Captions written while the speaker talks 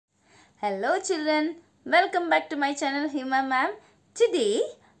Hello children, welcome back to my channel Hima ma'am. Today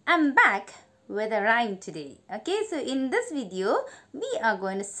I'm back with a rhyme today. Okay, so in this video we are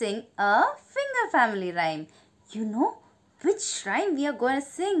going to sing a finger family rhyme. You know which rhyme we are going to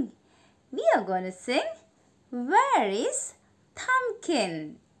sing? We are going to sing Where is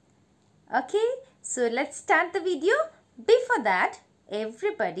Thumbkin? Okay, so let's start the video. Before that,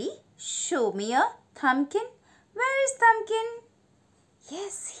 everybody show me a thumbkin. Where is thumbkin?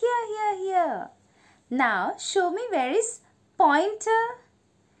 Yes, here. Now, show me where is pointer.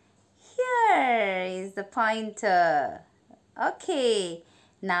 Here is the pointer. Okay.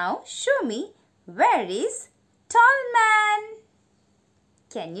 Now, show me where is tall man.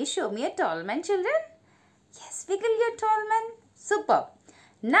 Can you show me a tall man, children? Yes, wiggle your tall man. Super.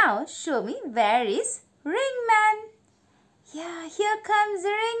 Now, show me where is ring man. Yeah, here comes the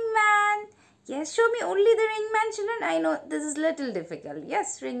ring man. Yes, show me only the ring man, children. I know this is little difficult.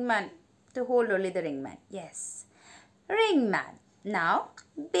 Yes, ring man. To hold only the ring man. Yes. Ring man. Now,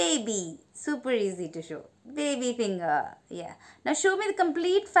 baby. Super easy to show. Baby finger. Yeah. Now, show me the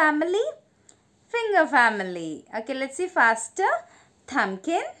complete family. Finger family. Okay, let's see faster.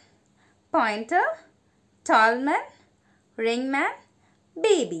 Thumbkin, pointer, tall man, ring man,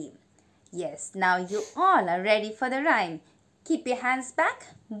 baby. Yes, now you all are ready for the rhyme. Keep your hands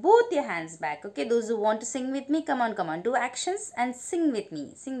back, both your hands back. Okay, those who want to sing with me, come on. Do actions and sing with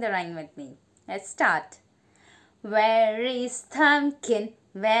me. Sing the rhyme with me. Let's start. Where is Thumbkin?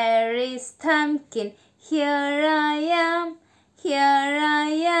 Where is Thumbkin? Here I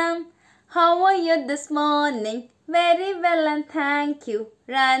am. How are you this morning? Very well and thank you.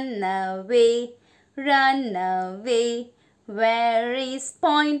 Run away. Where is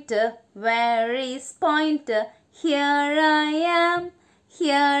pointer? Where is pointer? Here I am.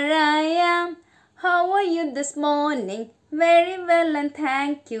 How are you this morning? Very well and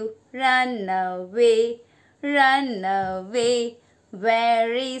thank you. Run away.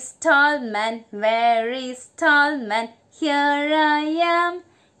 Where is tall man? Where is tall man? Here I am.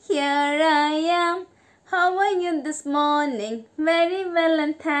 How are you this morning? Very well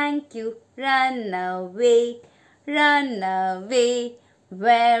and thank you. Run away.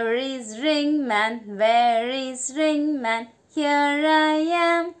 Where is ring man? Where is ring man? Here I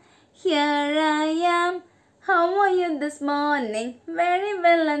am. How are you this morning? Very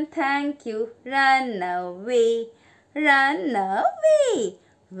well and thank you. Run away.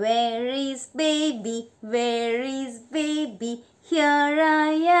 Where is baby? Where is baby? Here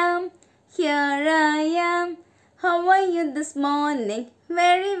I am. How are you this morning?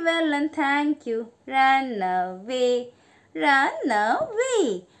 Very well and thank you. Run away.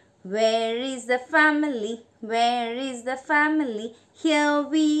 Where is the family? Where is the family? Here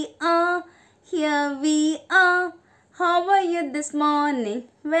we are. How are you this morning?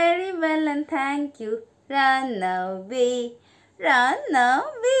 Very well and thank you. Run away.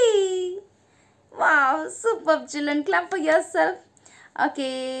 Wow, superb children. Clap for yourself.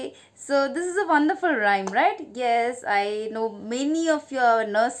 Okay, so this is a wonderful rhyme, right? Yes, I know many of your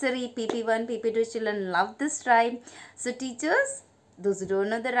nursery PP1, PP2 children love this rhyme. So teachers, those who don't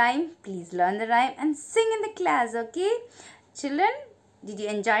know the rhyme, please learn the rhyme and sing in the class, okay? Children, did you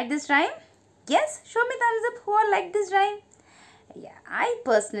enjoy this rhyme? Yes, show me thumbs up who all like this rhyme. Yeah, I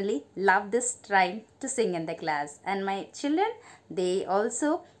personally love this rhyme to sing in the class, and my children, they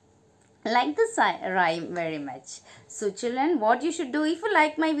also like this rhyme very much. So children, what you should do, if you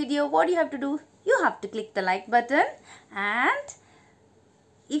like my video, what you have to do? You have to click the like button, and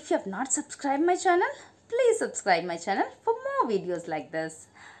if you have not subscribed my channel, please subscribe my channel for more videos like this.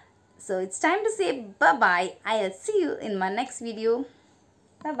 So it's time to say bye-bye. I'll see you in my next video.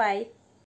 Bye-bye.